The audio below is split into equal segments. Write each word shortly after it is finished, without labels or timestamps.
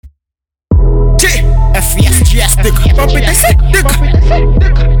FSGS, nigga. Hip hop it dance, nigga.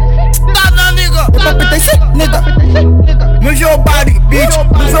 STUNNA, nigga. Hip hop it dance, nigga. Move your body, bitch.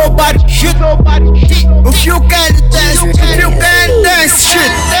 Move your body, shit. If you can dance, if you can dance,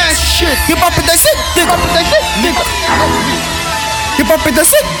 shit. Hip hop it dance, nigga. Hip hop it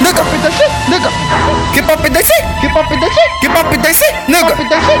dance, nigga. Hip hop it dance, hip hop it dance, hip hop it dance, nigga.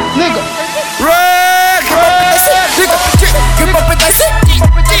 Rock, hip hop it dance, nigga. Hip hop it dance,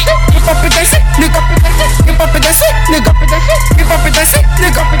 hip hop it dance, nigga. Hip hop it dance, nigga. Hip hop it dance,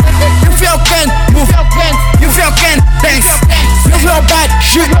 nigga. You feel can move, you feel can dance. Move your body,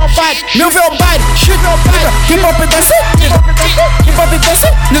 shoot your body, move your body, shoot your body. Hip hop it dance, nigga. Hip hop it dance,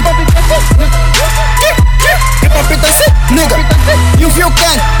 nigga. Hip hop it dance, nigga. You feel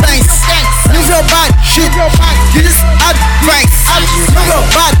can dance. Move your body, shoot your body. This is advice. Move your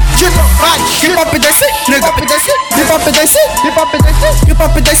body, shoot your body. Hip hop it dance, nigga. Hip hop it dance, hip hop it dance, hip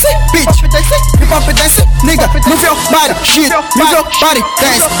hop it dance, bitch. Hip hop it dance, nigga. Move your body, shit. Move your body,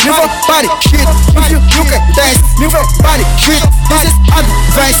 dance. Move your body, shit. If you can dance, move your body, shit. This is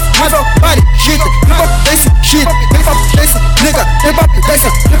advice. Move your body, shit. Hip hop dance, shit. Hip hop dance, nigga. Hip hop dance,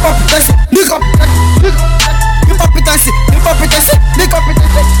 hip hop dance, nigga. Hip hop dance, hip hop dance, nigga.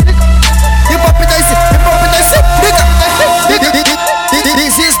 Hip hop dance, hip hop dance, nigga.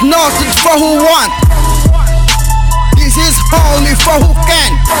 This is not for who want. This is only for who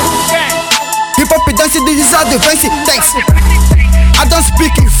can. Hip hop dance, this is advice. Thanks. I don't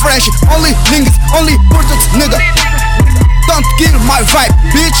speak in French, only English, only Portuguese, nigga. Don't kill my vibe,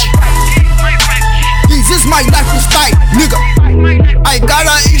 bitch. This is my lifestyle, nigga. I got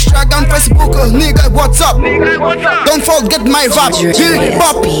an Instagram, Facebook, nigga, what's up? Don't forget my vibe, hip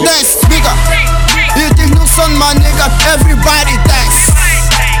hop dance, nigga. It is no son, my nigga, everybody dance.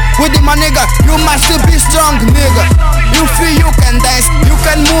 With it, my nigga, you must be strong, nigga. You feel you can dance, you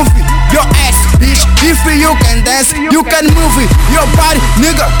can move it, your ass, bitch. If you can dance, you can move it, your body,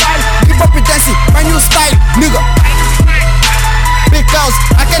 nigga. Hip hop dancing, my new style, nigga. Because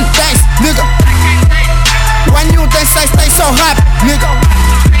I can dance, nigga. When you dance, I stay so happy, nigga.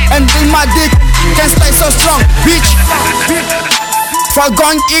 And in my dick, can stay so strong, bitch. For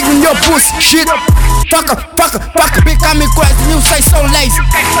going in your pussy, shit. Fucker, become crazy, you say so lazy.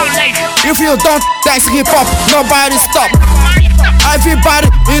 If you don't dance hip hop, nobody stop.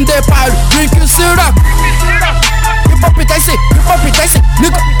 Everybody in the party, drinking syrup. Hip hop dancing,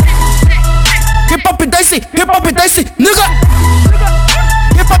 nigga. Hip hop dancing, nigga.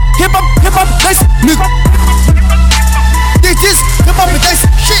 Hip hop dancing, nigga. This is hip hop dancing,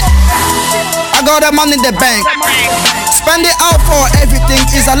 shit. I got that money in the bank. Spend it out for everything.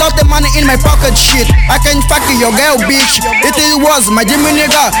 Is a lot of money in my pocket, shit. I can fuck your girl, bitch. It was my Jimmy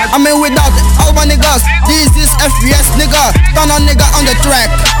nigga. I mean without all my niggas. This is FBS nigga. STUNNA nigga on the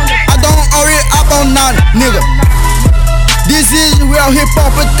track. I don't worry about none, nigga. This is real hip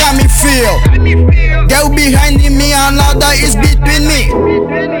hop, it got me feel. Girl behind me, another is between me.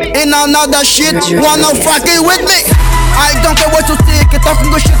 In another shit, wanna fucking with me. I don't care what you think, you're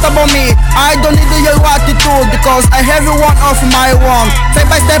talking good shit about me. I don't need your attitude because I have one of my own. Step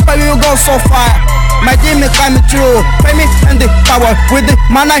by step I will go so far. My dream is coming true. Pay me and the power. With the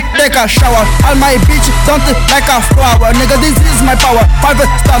man I take a shower. All my bitch don't like a flower. Nigga, this is my power. Private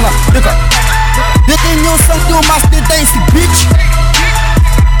STUNNA, nigga. This is new song to master dance, bitch.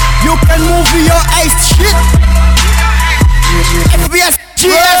 You can move your eyes, shit. FBS,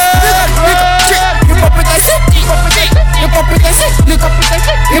 GS, nigga. Hip hop dance, hip hop dance, hip hop dance,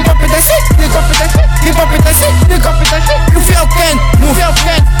 hip hop dance, hip hop dance, hip hop dance, nigga. You feel can move,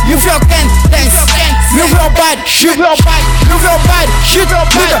 you feel can dance. Move your body, shoot your body, move your body, shoot your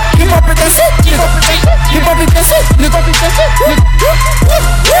body. Hip hop dance, hip hop dance, hip hop dance, nigga.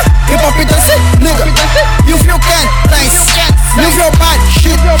 Hip hop dance, nigga. You feel can dance. Move your body,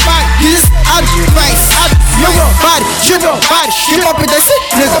 shoot your body. This is advice. Move your body, shoot your body. Hip hop dance,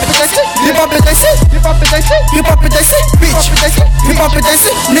 nigga. Hip hop dance, hip hop dance, hip hop dance, bitch. Hip hop dance,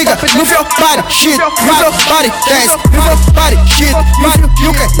 nigga. Move your body, shit. Move your body, dance. Move your body, shit.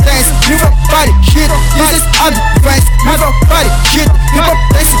 You can dance. Move your body, shit. This is advice. Move your body, shit. Hip hop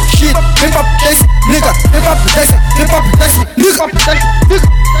dance, shit. Hip hop dance, nigga. Hip hop dance, nigga.